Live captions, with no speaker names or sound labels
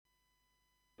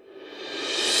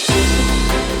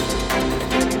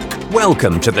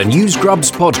Welcome to the News Grubs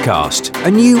podcast,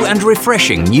 a new and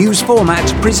refreshing news format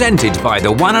presented by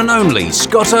the one and only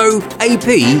Scotto, AP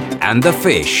and the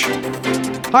Fish.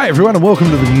 Hi everyone and welcome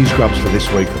to the News Grubs for this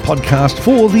week, the podcast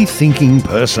for the thinking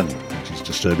person, which is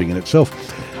disturbing in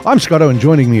itself. I'm Scotto and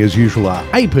joining me as usual are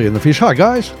AP and the Fish. Hi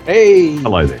guys. Hey.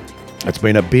 Hello there. It's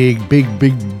been a big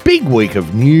week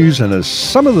of news, and as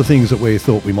some of the things that we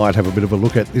thought we might have a bit of a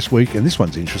look at this week, and this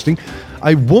one's interesting,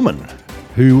 a woman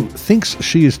who thinks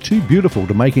she is too beautiful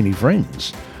to make any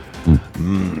friends.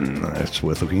 That's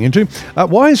worth looking into.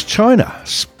 Why is China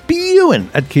spewing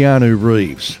at Keanu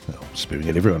Reeves? Well, spewing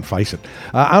at everyone, face it.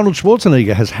 Arnold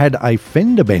Schwarzenegger has had a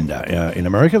fender bender in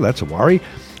America. That's a worry.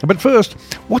 But first,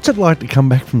 what's it like to come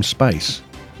back from space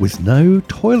with no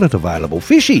toilet available?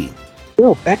 Fishy.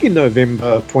 Well, back in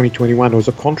November 2021, there was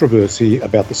a controversy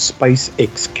about the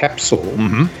SpaceX capsule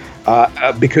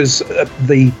because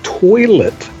the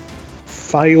toilet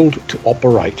failed to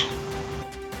operate.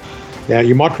 Now,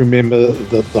 you might remember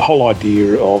that the whole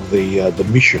idea of the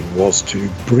mission was to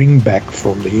bring back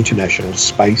from the International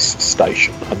Space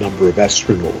Station a number of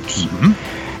astronauts.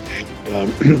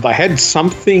 They had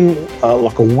something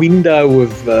like a window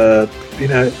of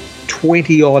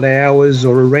 20-odd hours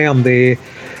or around there,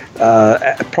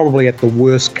 probably at the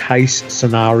worst case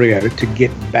scenario, to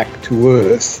get back to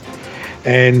Earth.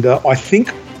 And I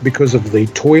think because of the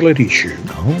toilet issue,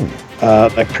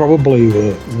 they probably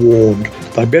were warned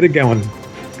they better go and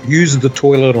use the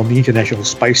toilet on the International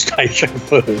Space Station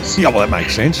first. Yeah, well, that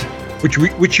makes sense.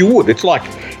 Which you would. It's like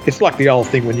the old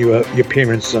thing when your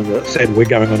parents said we're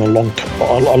going on a long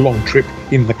trip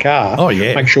in the car. Oh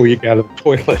yeah. Make sure you go to the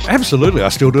toilet. Absolutely, I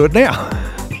still do it now.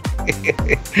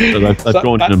 So they've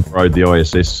gone in and borrowed the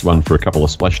ISS one for a couple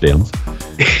of splashdowns.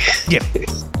 Yep.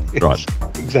 Right.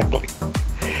 Exactly.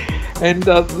 And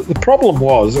the problem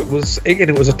was, it was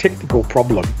a technical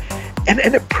problem. And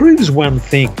it proves one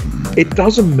thing. It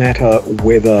doesn't matter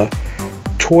whether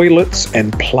toilets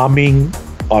and plumbing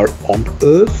are on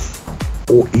Earth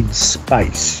or in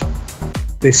space.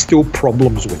 There's still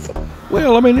problems with them.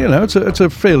 Well, I mean, it's a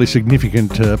fairly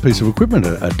significant piece of equipment,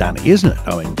 a dunny, isn't it?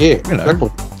 I mean, exactly.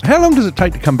 How long does it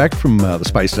take to come back from the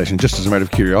space station, just as a matter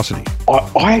of curiosity?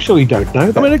 I actually don't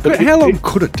know that. I mean, how long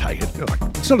could it take?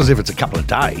 It's not as if it's a couple of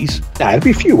days. No, it'd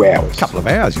be a few hours. A couple of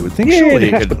hours, you would think. Yeah,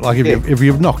 surely you could, if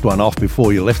you've knocked one off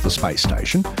before you left the space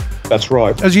station. That's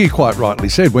right. As you quite rightly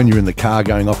said, when you're in the car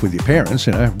going off with your parents,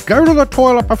 go to the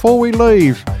toilet before we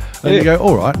leave. And you go,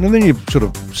 all right. And then you're sort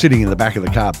of sitting in the back of the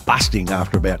car busting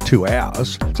after about 2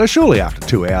 hours. So surely after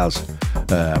 2 hours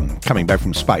coming back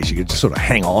from space, you could just sort of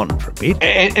hang on for a bit.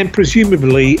 And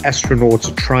presumably astronauts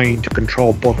are trained to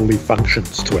control bodily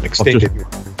functions to an extent.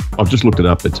 I've just looked it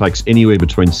up. It takes anywhere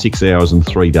between 6 hours and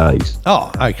 3 days.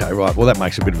 Oh, okay, right. Well, that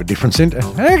makes a bit of a difference. How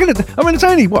can it? I mean, it's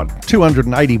only,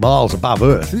 280 miles above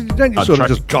Earth. Don't you sort of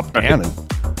just drop down and...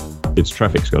 It's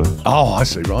traffic, Scott. Oh, I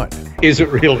see, right. Is it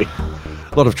really?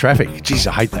 A lot of traffic. Jeez,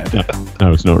 I hate that.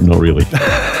 No, it's not really.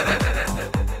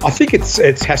 I think it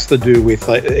has to do with,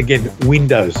 again,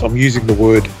 windows. I'm using the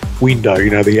word window,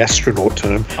 the astronaut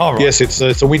term. Oh, right. Yes,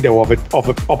 it's a window of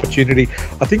opportunity.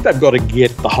 I think they've got to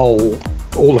get all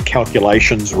the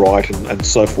calculations right and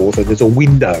so forth, and there's a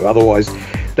window. Otherwise,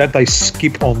 that they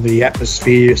skip on the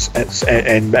atmosphere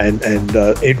and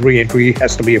re-entry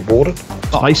has to be aborted.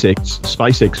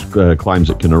 SpaceX claims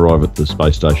it can arrive at the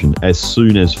space station as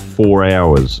soon as 4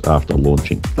 hours after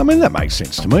launching. I mean, that makes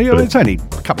sense to me. It's only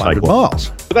a couple hundred miles.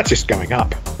 But that's just going up.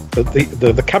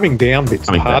 The coming down bit's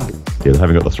the hard bit. Yeah, they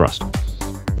haven't got the thrust.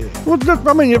 Well,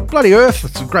 I mean, bloody Earth,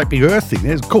 it's a great big Earth thing.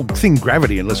 It's called thin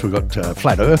gravity unless we've got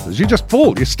flat Earthers. You just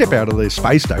fall. You step out of the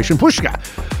space station,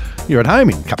 you're at home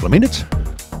in a couple of minutes.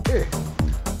 Yeah.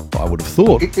 I would have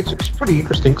thought. It's pretty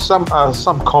interesting. Some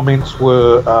comments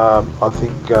were,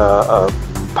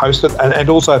 posted, and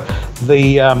also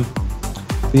the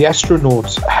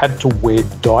astronauts had to wear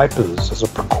diapers as a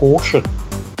precaution.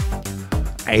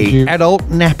 Adult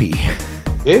nappy.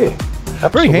 Yeah, absolutely.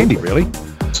 Very handy, really.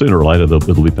 Sooner or later,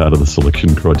 it'll be part of the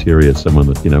selection criteria. Someone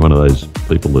that, one of those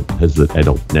people that has the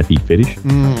adult nappy fetish.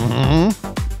 Mm-hmm.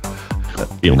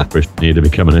 The only person here to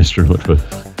become an astronaut for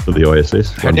the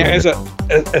ISS. Now, as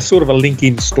a sort of a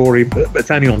link-in story, but it's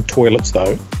only on toilets,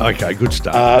 though. Okay, good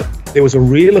stuff. There was a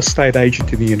real estate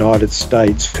agent in the United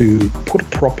States who put a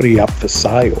property up for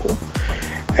sale,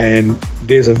 and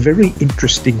there's a very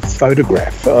interesting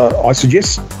photograph. I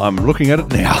suggest... I'm looking at it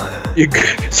now.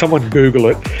 Someone Google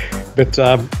it. But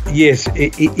yes,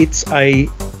 it's a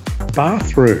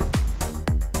bathroom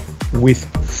with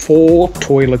 4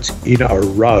 toilets in a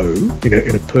row,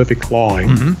 in a perfect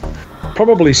line,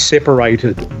 probably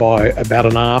separated by about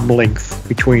an arm length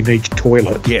between each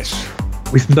toilet. Yes.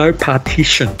 with no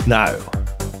partition. No.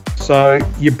 So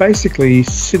you're basically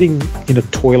sitting in a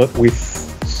toilet with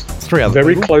Three other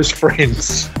very people. close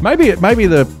friends. Maybe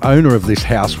the owner of this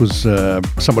house was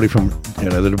somebody from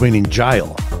that had been in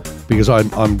jail, because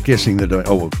I'm guessing that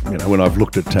when I've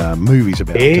looked at movies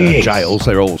about Yes. jails,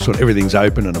 they're all everything's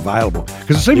open and available,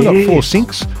 because it's even got 4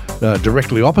 sinks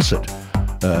directly opposite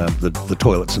the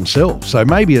toilets themselves. So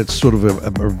maybe it's sort of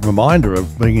a reminder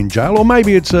of being in jail, or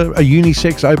maybe it's a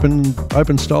unisex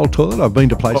open style toilet. I've been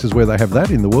to places where they have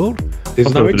that in the world. There's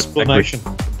I've no got a bit of explanation.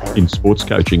 in sports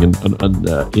coaching, and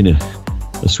in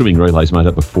a swimming relay is made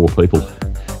up of 4 people,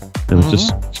 and it's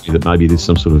just that maybe there's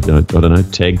some sort of I don't know,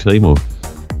 tag team or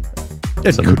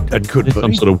It could be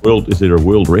some sort of world. Is there a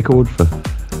world record for?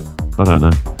 I don't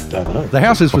know. Don't know. The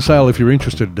house is for sale if you're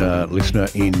interested, listener,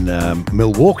 in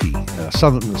Milwaukee,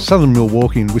 southern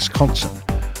Milwaukee in Wisconsin.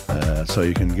 So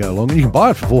you can go along and you can buy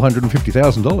it for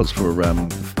 $450,000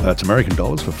 for it's American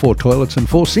dollars, for 4 toilets and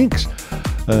 4 sinks.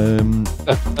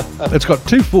 It's got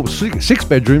 6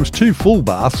 bedrooms, 2 full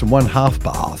baths and 1 half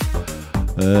bath.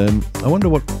 I wonder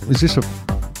is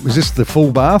this the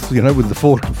full bath? With the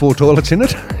 4 toilets in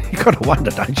it. You got to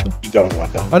wonder, don't you? You don't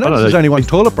wonder. I know there's only 1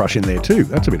 toilet brush in there too.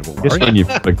 That's a bit of a worry. Yes, when you've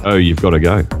got to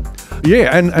go.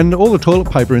 Yeah, and all the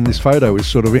toilet paper in this photo is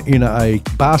sort of in a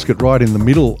basket right in the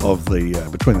middle of the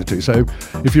between the two. So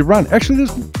if you run, actually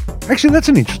that's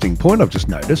an interesting point I've just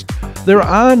noticed. There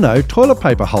are no toilet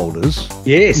paper holders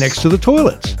next to the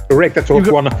toilets. Correct. That's what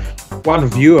one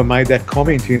viewer made that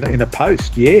comment in a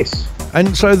post. Yes.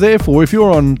 And so therefore, if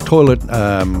you're on toilet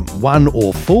 1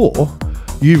 or 4,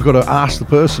 you've got to ask the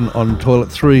person on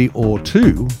toilet 3 or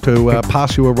 2 to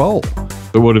pass you a roll.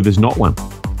 But what if there's not one?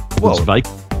 Well, It's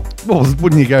vacant. Well,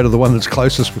 wouldn't you go to the one that's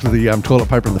closest with the toilet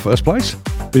paper in the first place?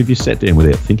 But if you sat down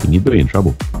without thinking, you'd be in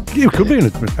trouble. You could be in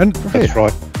it. And That's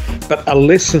right. But a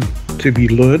lesson to be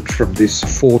learnt from this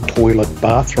 4-toilet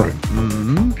bathroom,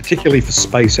 particularly for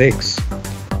SpaceX,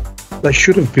 they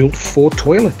should have built 4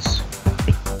 toilets.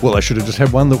 Well, they should have just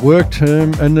had one that worked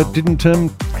and it didn't,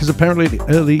 because apparently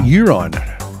the urine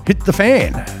hit the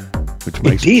fan, which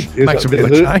makes a bit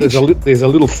of a change. There's a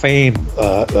little fan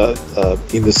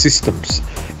in the systems,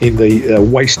 in the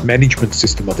waste management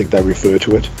system, I think they refer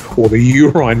to it, or the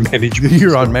urine management. The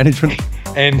urine management.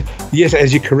 And yes,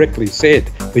 as you correctly said,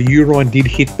 the urine did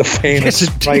hit the fan. Yes,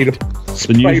 it did.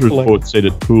 The news report said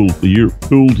it pooled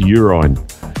urine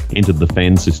entered the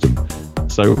fan system.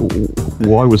 So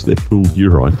why was there pooled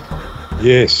urine?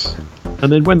 Yes.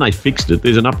 And then when they fixed it,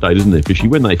 there's an update, isn't there, Fishy?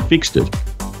 When they fixed it,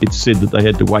 it said that they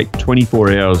had to wait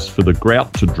 24 hours for the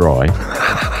grout to dry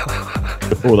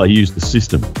before they used the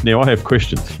system. Now, I have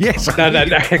questions. Yes. No,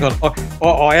 hang on.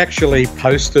 I actually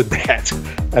posted that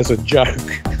as a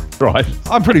joke. Right.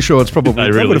 I'm pretty sure it's probably,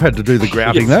 they would have had to do the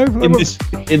grouting though.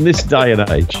 In this day and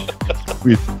age,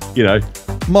 with,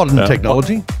 modern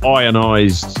technology.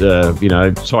 Ionized,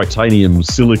 titanium,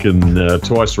 silicon,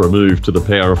 twice removed to the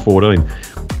power of 14.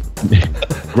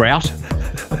 Grout.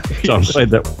 So I'm glad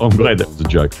that was a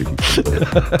joke, Vicky.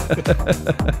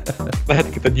 They had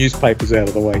to get the newspapers out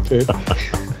of the way too.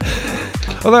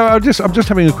 Although I'm just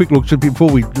having a quick look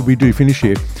before we do finish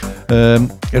here.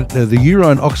 The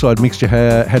urine oxide mixture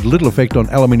had little effect on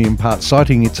aluminium parts,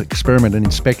 citing its experiment and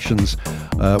inspections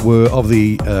were of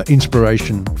the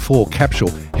Inspiration 4 capsule.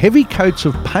 Heavy coats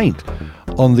of paint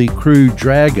on the Crew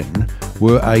Dragon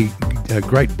were a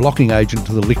great blocking agent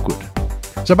to the liquid.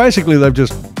 So basically,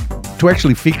 to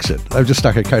actually fix it, they've just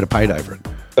stuck a coat of paint over it.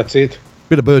 That's it.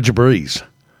 Bit of Burger Breeze.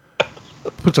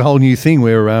 Puts a whole new thing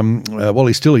where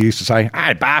Wally Stiller used to say,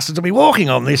 "Hey, bastards will be walking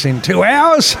on this in 2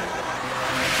 hours."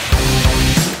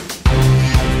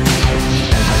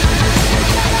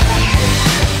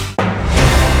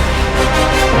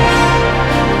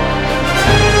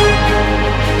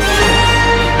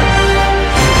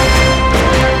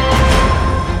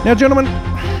 Now, gentlemen,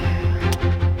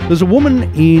 there's a woman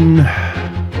in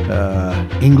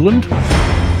England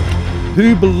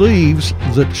who believes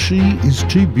that she is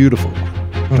too beautiful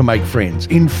to make friends.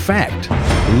 In fact,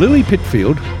 Lily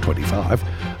Pitfield, 25,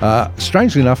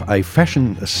 strangely enough, a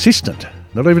fashion assistant,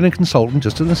 not even a consultant,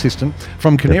 just an assistant,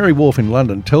 from Canary Wharf in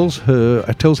London, tells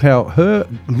how her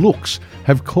looks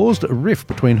have caused a rift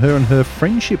between her and her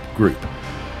friendship group.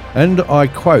 And I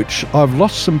quote, "I've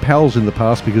lost some pals in the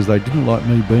past because they didn't like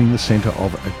me being the centre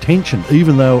of attention,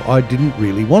 even though I didn't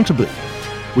really want to be."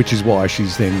 Which is why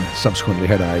she's then subsequently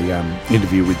had a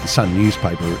interview with the Sun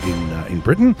newspaper in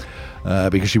Britain,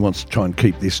 because she wants to try and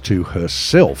keep this to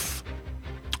herself.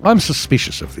 I'm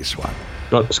suspicious of this one.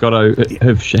 Scotto,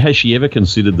 has she ever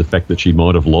considered the fact that she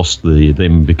might have lost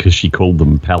them because she called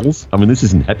them pals? I mean, this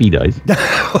isn't Happy Days.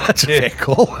 Well, that's a fair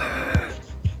call.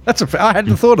 I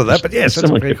hadn't thought of that, but yes, that's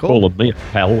someone very kept cool. calling me a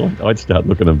pal, I'd start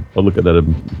looking at him. I look at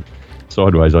that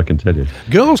sideways, I can tell you.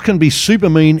 Girls can be super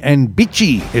mean and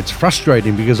bitchy. It's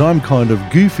frustrating because I'm kind of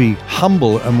goofy,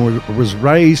 humble, and was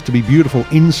raised to be beautiful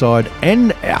inside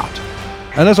and out.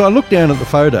 And as I look down at the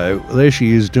photo, there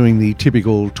she is doing the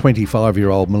typical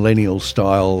 25-year-old millennial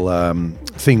style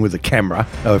thing with the camera,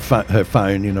 her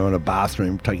phone, in a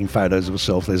bathroom, taking photos of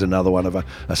herself. There's another one of a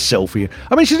selfie.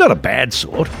 I mean, she's not a bad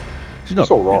sort.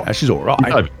 She's all right. She's all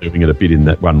right. Doing it a bit in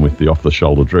that one with the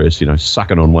off-the-shoulder dress,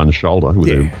 sucking on one shoulder. With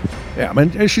her. Yeah, I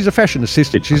mean, she's a fashion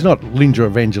assistant. She's not Linda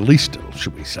Evangelista,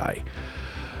 should we say.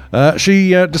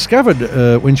 She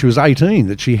discovered when she was 18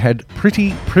 that she had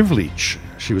pretty privilege.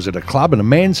 She was at a club and a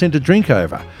man sent a drink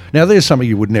over. Now, there's something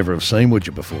you would never have seen, would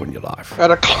you, before in your life? At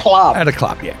a club? At a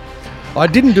club, yeah. I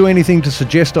didn't do anything to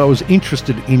suggest I was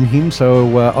interested in him,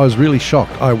 so I was really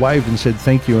shocked. I waved and said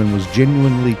thank you and was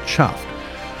genuinely chuffed.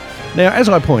 Now, as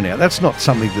I point out, that's not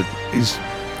something that is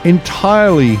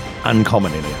entirely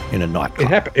uncommon in a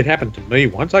nightclub. It happened to me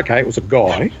once. Okay, it was a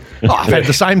guy. I've had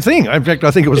the same thing. In fact,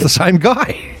 I think it was the same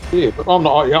guy. Yeah, but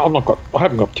I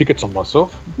haven't got tickets on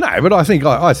myself. No, but I think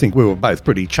we were both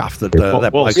pretty chuffed that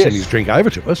that bloke sent his drink over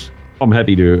to us. I'm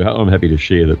happy to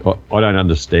share that I don't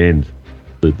understand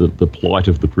the plight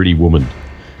of the pretty woman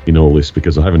in all this,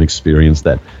 because I haven't experienced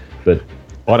that. But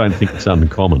I don't think it's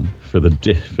uncommon for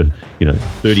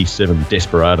 37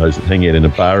 desperados that hang out in a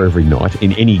bar every night,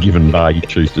 in any given bar you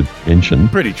choose to mention.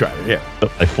 Pretty true, yeah.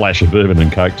 They flash a bourbon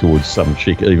and coke towards some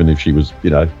chick, even if she was,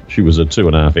 she was a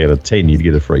 2.5 out of 10, you'd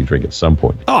get a free drink at some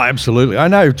point. Oh, absolutely. I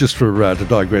know, just to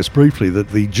digress briefly, that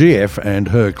the GF and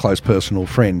her close personal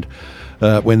friend,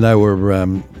 when they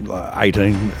were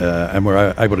 18 and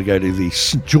were able to go to the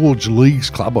St George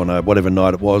Leagues Club on whatever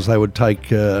night it was, they would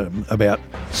take about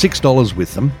 $6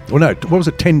 with them. Or no, what was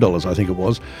it, $10 I think it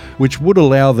was, which would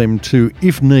allow them to,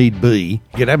 if need be,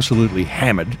 get absolutely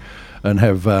hammered and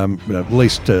have at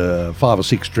least 5 or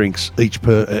 6 drinks each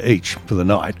for the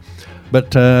night.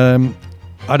 But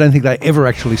I don't think they ever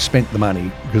actually spent the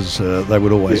money, because they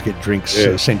would always get drinks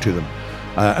sent to them.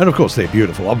 And of course they're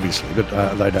beautiful, obviously, but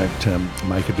they don't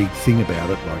make a big thing about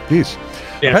it like this.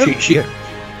 Now,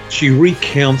 she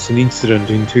recounts an incident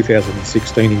in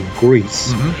 2016 in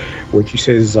Greece, where she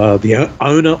says the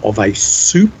owner of a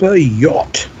super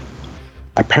yacht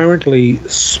apparently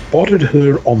spotted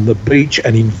her on the beach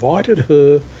and invited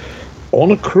her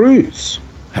on a cruise.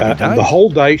 And the whole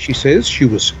day, she says, she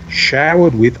was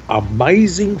showered with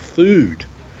amazing food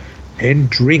and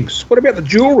drinks. What about the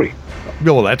jewellery?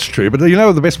 Well, that's true, but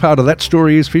the best part of that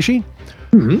story is, Fishy?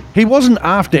 He wasn't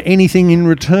after anything in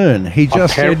return. He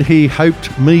just said he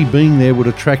hoped me being there would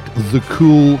attract the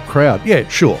cool crowd. Yeah,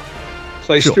 sure.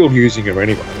 So he's still using her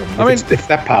anyway. If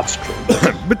that part's true.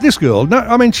 But this girl,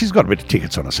 she's got a bit of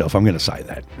tickets on herself, I'm going to say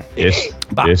that. Yes,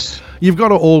 but you've got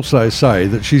to also say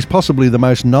that she's possibly the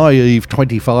most naive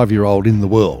 25-year-old in the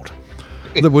world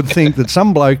that would think that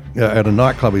some bloke at a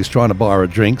nightclub is trying to buy her a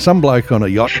drink, some bloke on a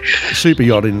yacht, super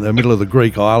yacht in the middle of the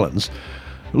Greek islands,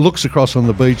 looks across on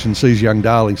the beach and sees young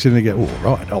darling sitting there,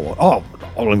 I'll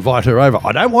invite her over.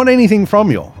 I don't want anything from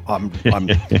you.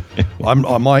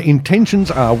 My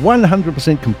intentions are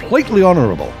 100% completely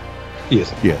honourable.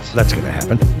 Yes, that's going to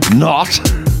happen. Not.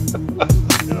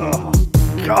 Oh,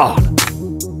 God.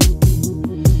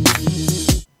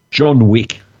 John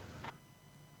Wick.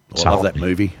 I love that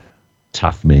movie.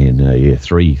 Tough man,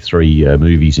 three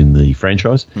movies in the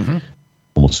franchise,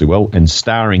 almost too well, and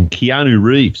starring Keanu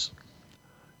Reeves.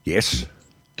 Yes,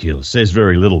 says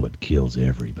very little, but kills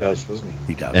everybody. Does, doesn't he?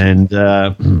 He does.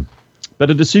 And but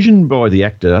a decision by the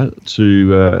actor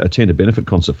to attend a benefit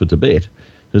concert for Tibet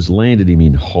has landed him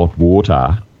in hot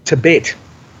water. Tibet.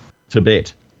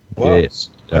 Wow. Yes.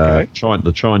 Okay.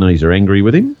 The Chinese are angry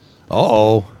with him.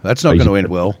 That's not going to end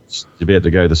well. He's about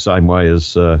to go the same way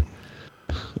as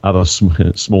other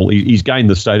small. He's gained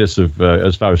the status of,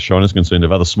 as far as China's concerned,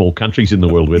 of other small countries in the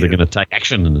world where they're going to take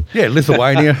action. And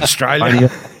Lithuania, Australia.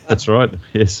 That's right.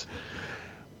 Yes.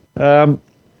 So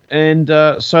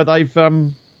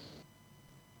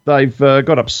they've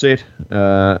got upset.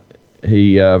 The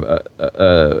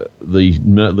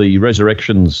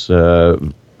Resurrections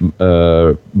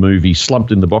movie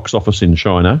slumped in the box office in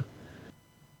China,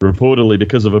 reportedly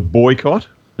because of a boycott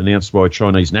announced by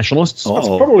Chinese nationalists. It's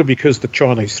probably because the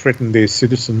Chinese threatened their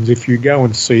citizens, if you go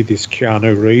and see this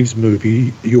Keanu Reeves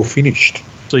movie, you're finished.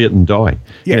 See it and die.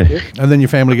 Yeah. And then your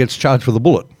family gets charged for the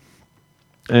bullet.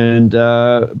 And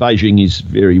Beijing is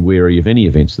very wary of any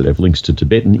events that have links to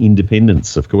Tibetan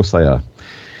independence. Of course they are.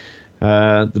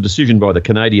 The decision by the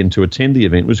Canadian to attend the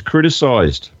event was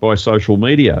criticised by social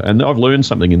media. And I've learned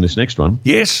something in this next one.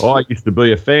 Yes. I used to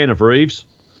be a fan of Reeves.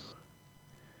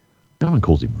 No one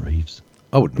calls him Reeves.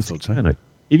 I wouldn't have thought so. Keanu.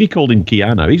 If you called him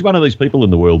Keanu, he's one of these people in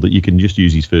the world that you can just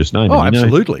use his first name. Oh,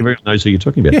 absolutely. Everyone knows who you're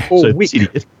talking about. Yeah. Or This Wick.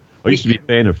 idiot. I used to be a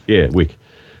fan of, Wick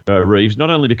Reeves, not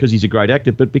only because he's a great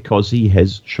actor, but because he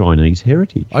has Chinese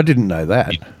heritage. I didn't know that.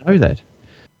 I didn't know that.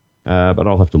 But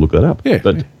I'll have to look that up. Yeah.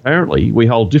 But apparently we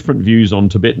hold different views on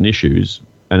Tibetan issues,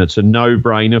 and it's a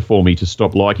no-brainer for me to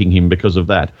stop liking him because of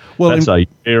that. Well, that's a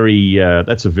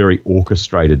very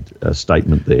orchestrated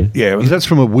statement there. Yeah, well, that's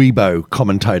from a Weibo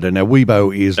commentator. Now,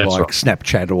 Weibo is That's like right.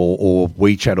 Snapchat or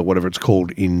WeChat or whatever it's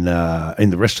called in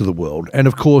the rest of the world. And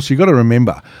of course, you've got to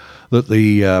remember that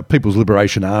the People's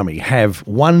Liberation Army have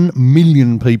 1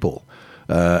 million people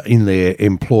in their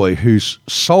employ whose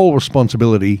sole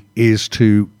responsibility is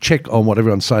to check on what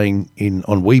everyone's saying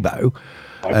on Weibo.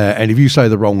 And if you say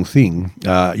the wrong thing,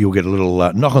 you'll get a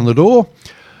little knock on the door.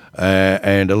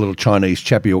 And a little Chinese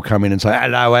chappie will come in and say,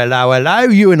 hello, hello, hello,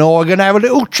 you and I are going to have a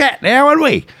little chat now, aren't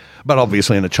we? But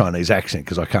obviously in a Chinese accent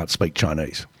because I can't speak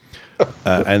Chinese.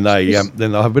 And then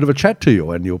they'll have a bit of a chat to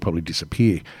you and you'll probably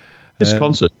disappear. This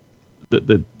concert,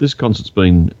 this concert's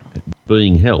been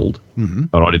being held,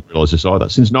 but I didn't realise this either,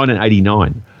 since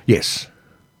 1989. Yes.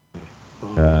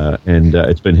 And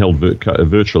it's been held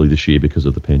virtually this year because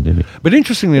of the pandemic. But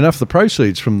interestingly enough, the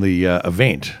proceeds from the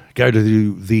event go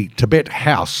to the Tibet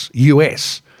House,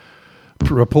 US,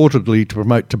 reportedly to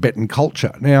promote Tibetan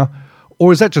culture. Now,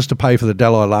 or is that just to pay for the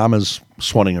Dalai Lama's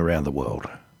swanning around the world?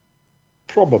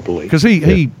 Probably. Because he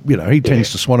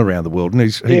tends to swan around the world, and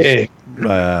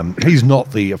he's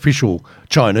not the official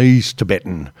Chinese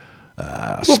Tibetan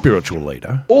spiritual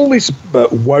leader. All this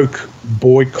woke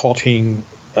boycotting,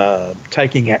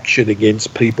 taking action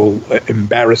against people,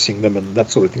 embarrassing them and that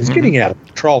sort of thing, is getting out of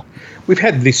control. We've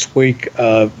had this week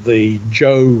the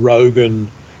Joe Rogan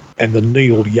and the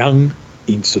Neil Young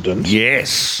incident.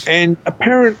 Yes. And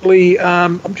apparently,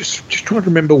 I'm just trying to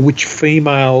remember which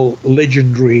female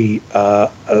legendary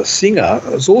singer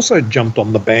has also jumped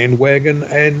on the bandwagon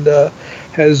and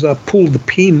has pulled the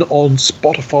pin on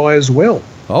Spotify as well.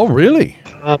 Oh, really?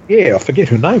 I forget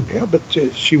her name now, but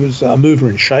she was a mover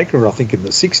and shaker, I think, in the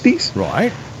 60s.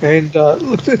 Right. And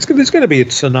look, there's going to be a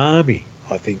tsunami,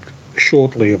 I think,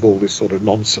 shortly of all this sort of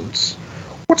nonsense.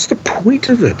 What's the point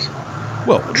of it?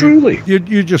 Well, truly,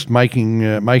 you're just making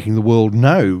the world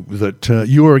know that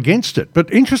you are against it.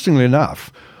 But interestingly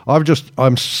enough,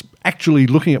 I'm actually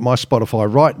looking at my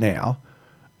Spotify right now,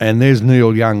 and there's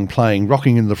Neil Young playing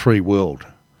 "Rocking in the Free World."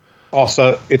 Oh,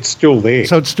 so it's still there.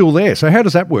 So it's still there. So how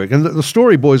does that work? And the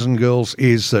story, boys and girls,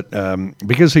 is that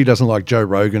because he doesn't like Joe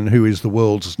Rogan, who is the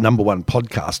world's #1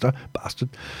 podcaster, bastard,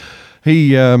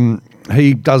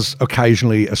 he does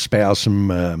occasionally espouse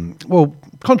some,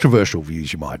 controversial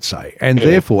views, you might say. And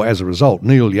therefore, as a result,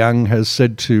 Neil Young has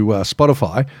said to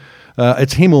Spotify,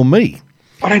 it's him or me.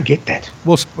 I don't get that.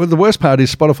 Well, the worst part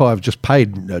is Spotify have just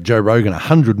paid Joe Rogan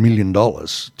 $100 million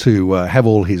to have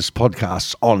all his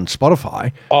podcasts on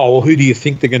Spotify. Oh, well, who do you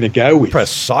think they're going to go with?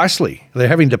 Precisely. They're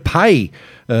having to pay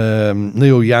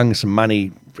Neil Young some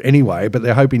money anyway, but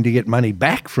they're hoping to get money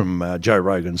back from Joe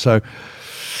Rogan. So,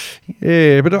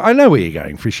 yeah, but I know where you're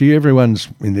going, Fishy. Everyone's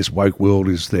in this woke world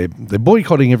they're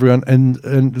boycotting everyone and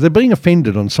they're being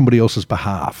offended on somebody else's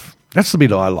behalf. That's the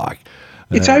bit I like.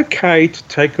 It's okay to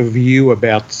take a view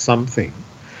about something.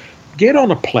 Get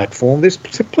on a platform. There's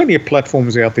plenty of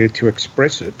platforms out there to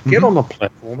express it. Get on a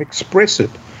platform, express it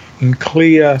in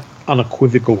clear,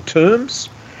 unequivocal terms,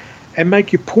 and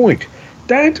make your point.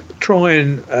 Don't try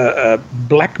and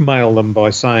blackmail them by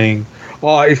saying,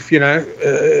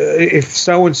 if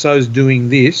so-and-so's doing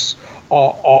this,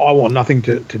 I want nothing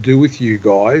to do with you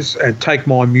guys and take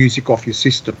my music off your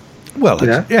system. Well,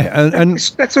 and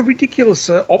that's a ridiculous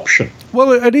option.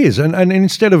 Well, it is, and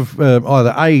instead of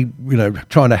either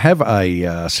trying to have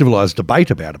a civilized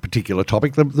debate about a particular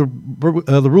topic, the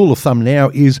rule of thumb now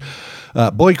is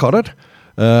boycott it,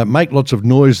 make lots of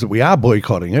noise that we are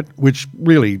boycotting it, which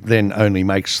really then only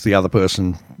makes the other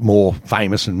person more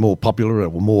famous and more popular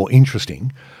or more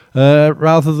interesting,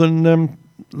 rather than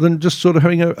just sort of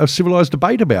having a civilised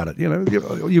debate about it.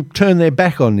 You turn their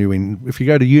back on you if you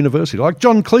go to university. Like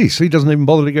John Cleese, he doesn't even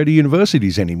bother to go to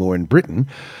universities anymore in Britain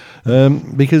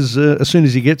because as soon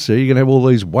as he gets there, you're going to have all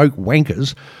these woke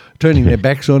wankers turning their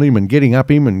backs on him and getting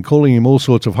up him and calling him all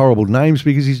sorts of horrible names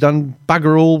because he's done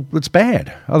bugger all that's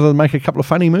bad, other than make a couple of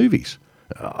funny movies.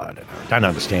 I don't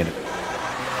understand it.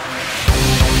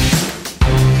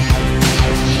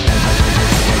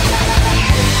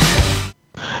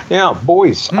 Now,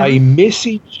 boys, a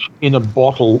message in a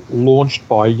bottle launched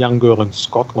by a young girl in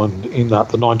Scotland in the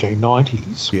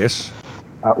 1990s Yes.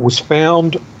 was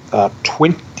found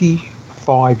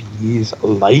 25 years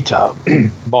later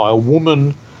by a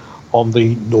woman on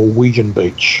the Norwegian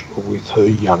beach with her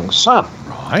young son.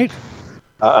 Right.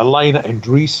 Elena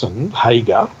Andreessen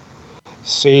Hager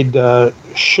said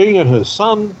she and her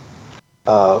son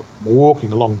were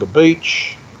walking along the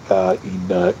beach in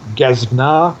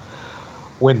Gaznar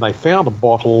when they found a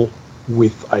bottle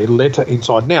with a letter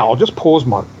inside. Now, I'll just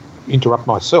interrupt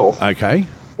myself. Okay.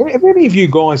 Have any of you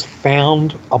guys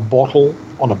found a bottle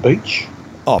on a beach?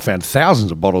 Oh, I found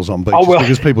thousands of bottles on beaches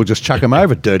because people just chuck them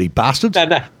over, dirty bastards.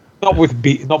 No, not with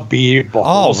beer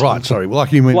bottles. Oh, right, sorry. Well,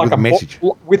 like you mean with a message.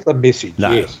 With a message,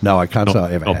 No, yes. no, I can't say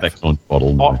I ever Not have. that kind of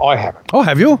bottle. No. I haven't. Oh,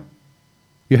 have you?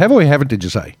 You have or you haven't, did you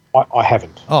say? I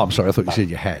haven't. Oh, I'm sorry. I thought you said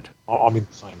you had. I'm in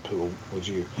the same pool as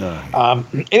you. No.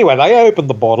 Anyway, they opened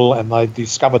the bottle and they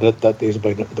discovered that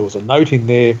there was a note in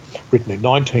there written in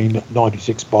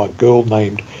 1996 by a girl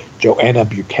named Joanna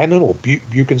Buchanan, or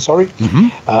Buchan, sorry.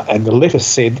 Mm-hmm. And the letter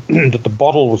said that the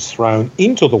bottle was thrown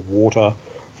into the water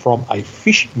from a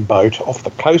fishing boat off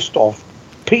the coast of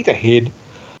Peterhead,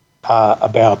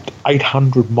 about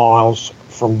 800 miles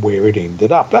from where it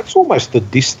ended up. That's almost the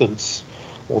distance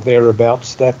or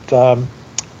thereabouts that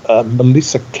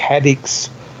Melissa Caddick's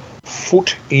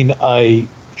foot in a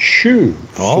shoe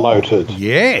floated.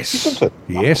 Yes. Isn't it?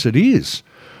 Yes, it is.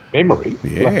 Memory.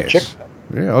 We'll have to check Yes. that.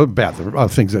 Yeah, I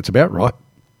think that's about right.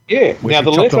 Yeah. Where Now she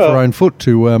the chopped letter. off her own foot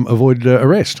to avoid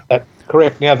arrest.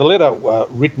 Correct. Now the letter,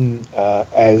 written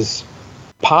as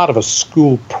part of a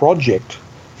school project,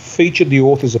 featured the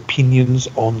author's opinions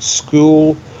on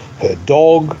school, her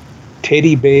dog,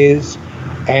 teddy bears,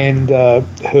 and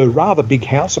her rather big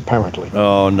house, apparently.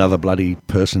 Oh, another bloody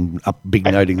person up big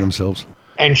noting themselves.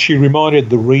 And she reminded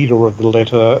the reader of the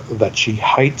letter that she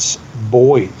hates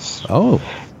boys. Oh.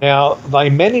 Now, they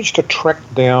managed to track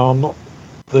down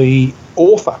the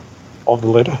author of the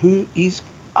letter, who is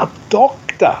a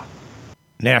doctor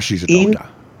Now she's a doctor.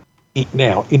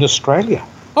 in Australia.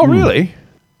 Oh, really?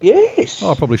 Yes.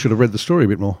 Oh, I probably should have read the story a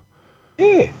bit more.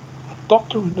 Yeah, a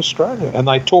doctor in Australia. And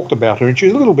they talked about her, and she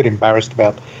was a little bit embarrassed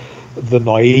about the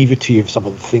naivety of some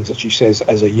of the things that she says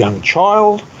as a young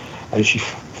child, and she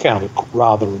found it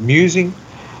rather amusing.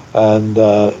 And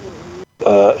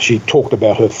she talked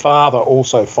about her father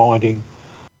also finding,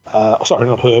 sorry,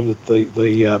 not her, but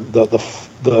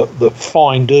the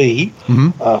findee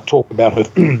talked about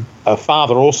her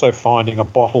father also finding a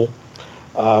bottle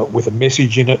with a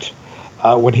message in it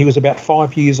when he was about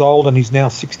 5 years old, and he's now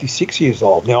 66 years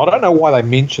old. Now, I don't know why they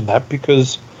mention that,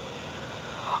 because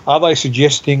are they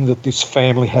suggesting that this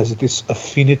family has this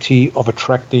affinity of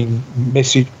attracting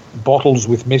bottles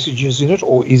with messages in it,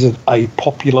 or is it a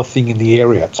popular thing in the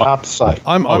area? It's hard to say.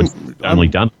 I'm only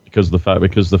done because the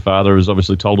father has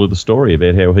obviously told her the story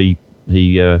about how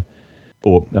because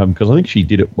I think she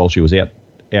did it while she was out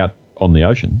on the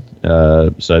ocean,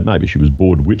 so maybe she was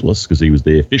bored witless because he was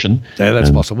there fishing. Yeah,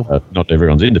 that's possible. Not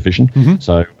everyone's into fishing,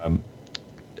 so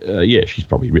she's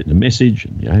probably written a message,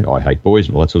 and I hate boys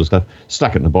and all that sort of stuff.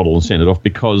 Stuck it in the bottle and sent it off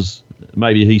because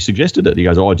maybe he suggested it. He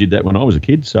goes, I did that when I was a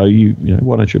kid, so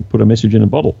why don't you put a message in a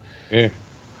bottle? Yeah.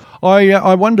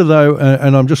 I wonder, though,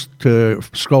 and I'm just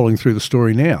scrolling through the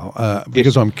story now,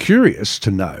 because I'm curious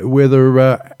to know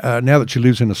whether, now that she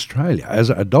lives in Australia as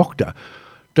a doctor,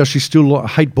 does she still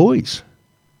hate boys?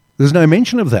 There's no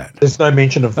mention of that. There's no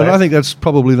mention of that. And I think that's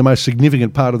probably the most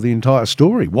significant part of the entire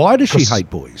story. Why does she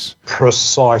hate boys?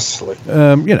 Precisely.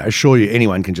 Surely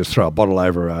anyone can just throw a bottle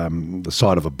over the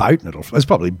side of a boat, and there's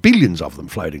probably billions of them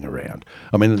floating around.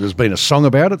 I mean, there's been a song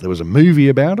about it. There was a movie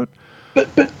about it.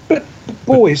 But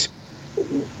boys,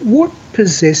 what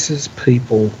possesses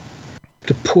people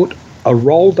to put a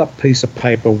rolled up piece of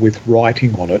paper with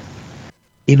writing on it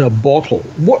in a bottle?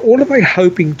 What are they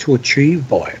hoping to achieve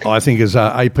by it? I think, as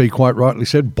AP quite rightly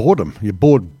said, boredom. You're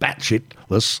bored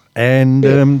batshit-less, and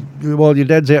while your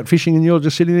dad's out fishing and you're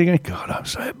just sitting there going, God, I'm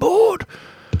so bored.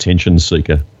 Attention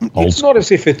seeker. It's not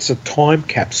as if it's a time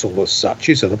capsule as such,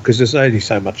 is it? Because there's only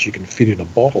so much you can fit in a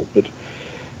bottle. But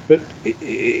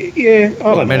I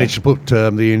don't know. Managed to put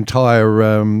the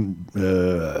entire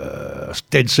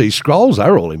Dead Sea Scrolls,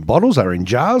 they're all in bottles, they're in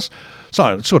jars.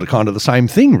 So it's sort of kind of the same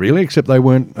thing, really, except they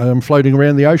weren't floating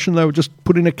around the ocean, they were just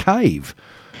put in a cave.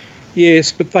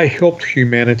 Yes, but they helped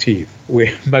humanity,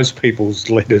 where most people's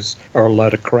letters are a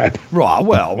load of crap. Right,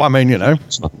 well, I mean,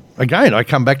 again, I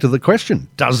come back to the question,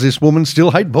 does this woman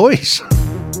still hate boys?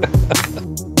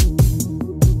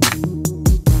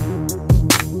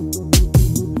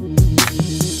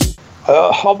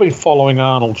 I've been following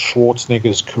Arnold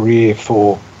Schwarzenegger's career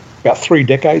for about 3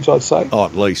 decades, I'd say. Oh,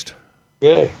 at least.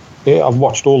 Yeah, I've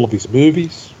watched all of his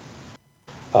movies,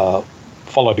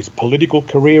 followed his political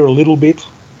career a little bit.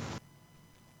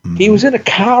 He was in a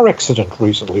car accident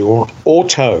recently, or an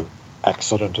auto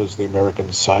accident, as the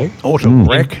Americans say. Auto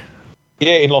wreck.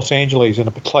 Yeah, in Los Angeles, in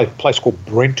a place called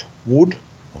Brentwood.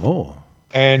 Oh.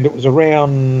 And it was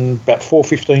around about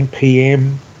 4:15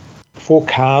 p.m. 4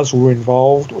 cars were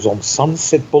involved. It was on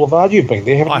Sunset Boulevard. You've been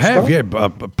there, haven't you? I have,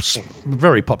 Scott? yeah.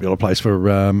 Very popular place for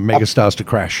megastars to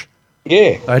crash.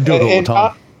 Yeah. They do it all the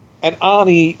time. And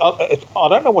Arnie, I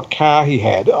don't know what car he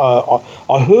had.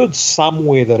 I heard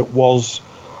somewhere that it was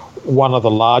one of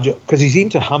the larger, because he's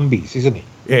into Humvees, isn't he?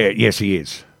 Yeah, yes, he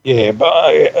is. Yeah, but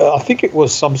I think it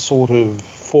was some sort of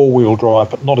four-wheel drive,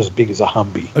 but not as big as a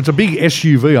Humvee. It's a big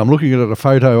SUV. I'm looking at a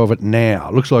photo of it now.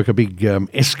 It looks like a big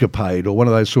Escapade or one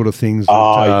of those sort of things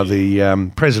that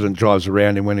the president drives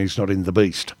around in when he's not in the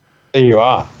beast. There you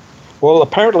are. Well,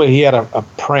 apparently he had a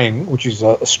prang, which is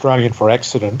Australian for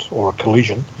accident or a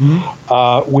collision,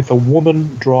 with a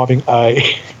woman driving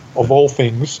of all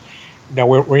things. Now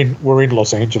we're in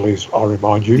Los Angeles, I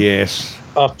remind you. Yes.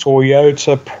 A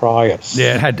Toyota Prius.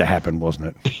 Yeah, it had to happen,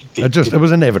 wasn't it? It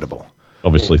was inevitable.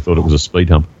 Obviously thought it was a speed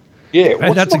hump. Yeah.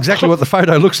 And that's exactly what the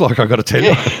photo looks like, I've got to tell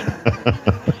you.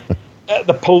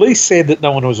 The police said that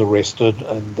no one was arrested,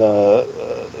 and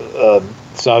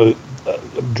so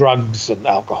drugs and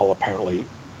alcohol apparently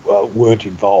weren't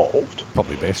involved.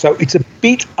 Probably best. So it's a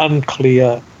bit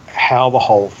unclear how the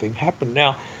whole thing happened.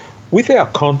 Now, with our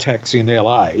contacts in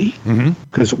LA,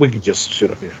 because we can just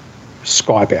sort of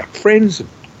Skype our friends and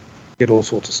get all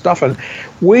sorts of stuff, and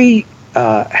we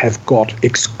have got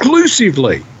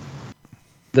exclusively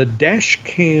the dash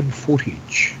cam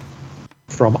footage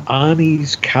from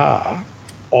Arnie's car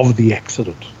of the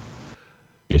accident.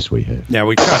 Yes, we have. Now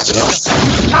we can't.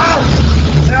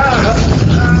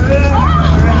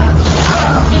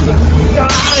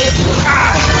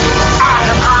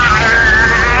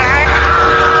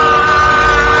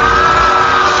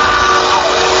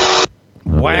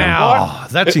 Wow,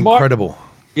 that's incredible.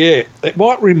 It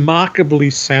might remarkably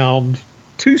sound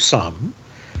to some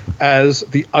as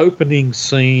the opening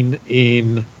scene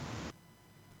in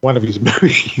one of his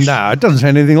movies. No, it doesn't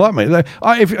sound anything like me.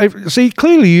 See,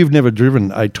 clearly you've never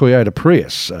driven a Toyota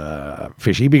Prius,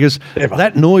 Fishy, because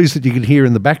that noise that you can hear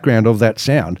in the background of that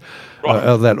sound,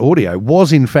 of that audio,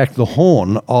 was in fact the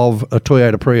horn of a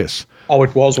Toyota Prius. Oh,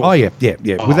 it was? Oh, yeah,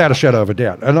 without a shadow of a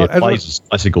doubt. And it plays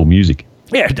classical music.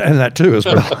 Yeah, and that too as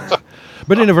well.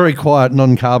 But in a very quiet,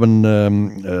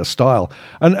 non-carbon style.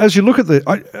 And as you look at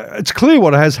it's clear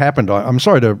what has happened. I'm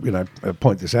sorry to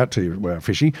point this out to you,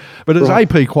 Fishy, but as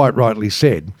AP quite rightly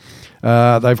said,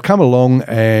 they've come along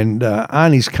and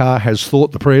Arnie's car has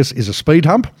thought the Prius is a speed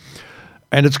hump,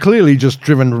 and it's clearly just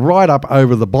driven right up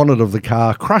over the bonnet of the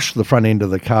car, crushed the front end of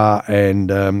the car, and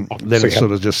then it's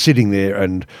sort of just sitting there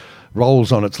and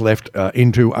rolls on its left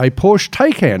into a Porsche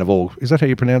Taycan of all. Is that how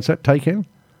you pronounce that, Taycan?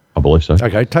 I believe so.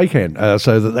 Okay, Taycan.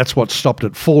 So that's what stopped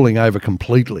it falling over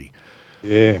completely.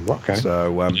 Yeah, okay.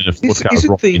 So isn't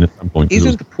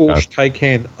the Porsche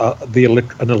Taycan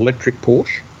an electric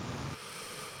Porsche?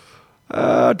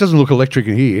 It doesn't look electric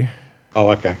in here. Oh,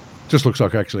 okay. Just looks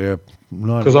like actually a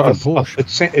 911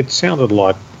 Porsche. It sounded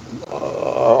like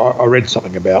I read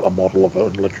something about a model of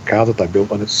an electric car that they built,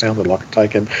 and it sounded like a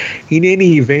Taycan. In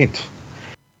any event,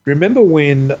 remember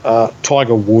when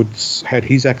Tiger Woods had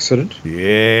his accident?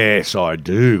 Yes, I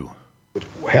do.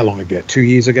 How long ago? 2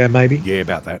 years ago, maybe? Yeah,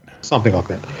 about that. Something like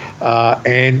that.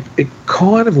 And it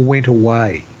kind of went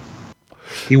away.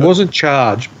 He wasn't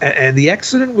charged, and the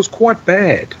accident was quite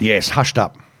bad. Yes, hushed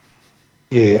up.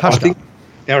 Yeah, hushed up.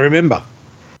 Now, remember,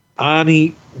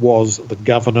 Arnie was the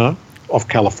governor of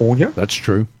California. That's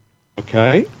true.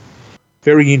 Okay.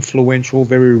 Very influential,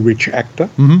 very rich actor.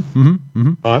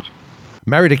 Right.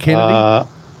 Married a Kennedy.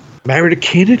 Married a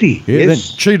Kennedy, yeah, yes.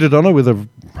 Then cheated on her with a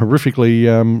horrifically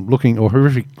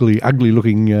horrifically ugly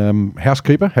looking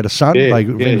housekeeper. Had a son. They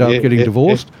ended up getting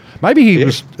divorced. Yeah. Maybe he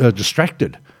was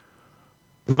distracted.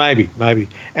 Maybe.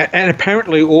 And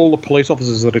apparently all the police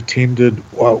officers that attended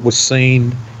were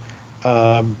seen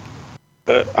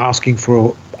asking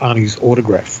for Arnie's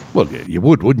autograph. Well, yeah, you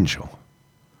would, wouldn't you?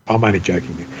 I'm only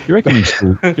joking. You reckon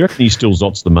he still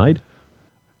zots the maid?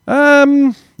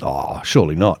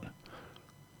 Surely not.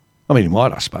 I mean, he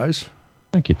might, I suppose.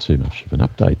 Don't get too much of an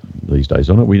update these days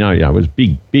on it. We know, it was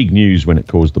big news when it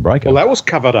caused the breakup. Well, that was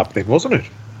covered up then, wasn't it?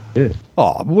 Yeah.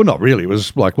 Oh, well, not really. It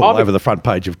was like over the front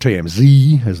page of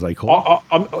TMZ, as they call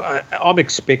it. I'm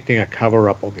expecting a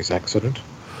cover-up on this accident.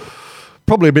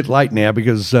 Probably a bit late now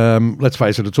because, let's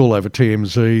face it, it's all over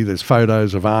TMZ. There's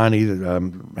photos of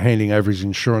Arnie handing over his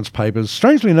insurance papers.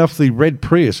 Strangely enough, the red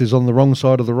Prius is on the wrong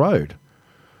side of the road.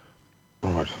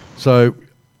 Right. So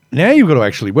now you've got to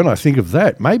actually, when I think of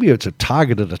that, maybe it's a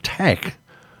targeted attack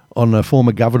on a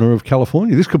former governor of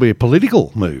California. This could be a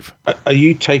political move. Are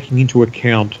you taking into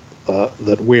account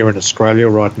that we're in Australia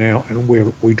right now and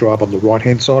we drive on the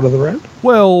right-hand side of the road?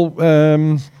 Well,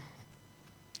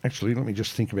 actually, let me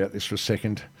just think about this for a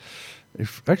second.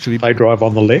 If actually they drive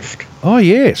on the left. Oh,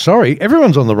 yeah, sorry.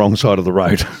 Everyone's on the wrong side of the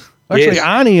road. Actually, yes.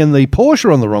 Arnie and the Porsche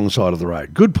are on the wrong side of the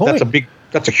road. Good point.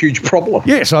 That's a huge problem.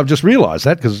 Yes, I've just realised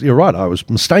that because you're right. I was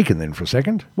mistaken then for a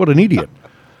second. What an idiot.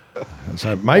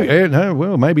 So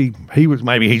maybe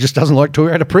he just doesn't like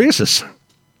Toyota Priuses.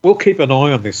 We'll keep an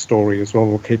eye on this story as well.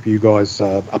 We'll keep you guys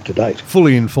up to date.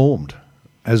 Fully informed,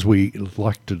 as we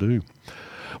like to do.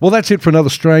 Well, that's it for another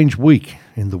strange week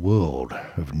in the world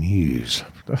of news.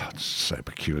 Oh, it's so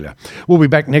peculiar. We'll be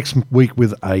back next week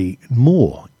with a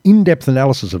more in-depth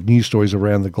analysis of news stories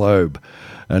around the globe.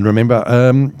 And remember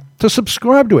to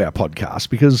subscribe to our podcast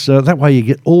because that way you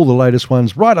get all the latest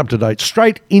ones right up to date,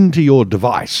 straight into your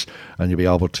device, and you'll be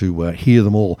able to hear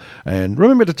them all. And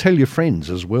remember to tell your friends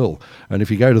as well. And if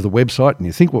you go to the website and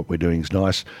you think what we're doing is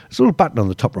nice, there's a little button on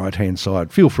the top right-hand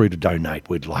side. Feel free to donate.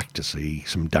 We'd like to see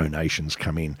some donations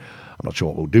come in. I'm not sure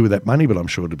what we'll do with that money, but I'm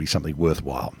sure it'll be something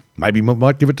worthwhile. Maybe we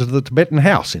might give it to the Tibetan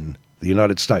House in the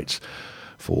United States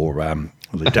for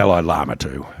the Dalai Lama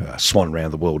to swan around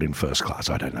the world in first class.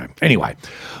 I don't know. Anyway,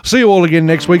 see you all again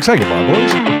next week. Say goodbye,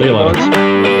 boys. See you later.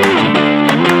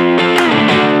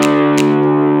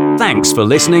 Thanks for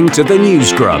listening to the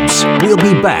News Grubs. We'll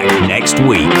be back next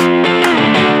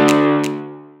week.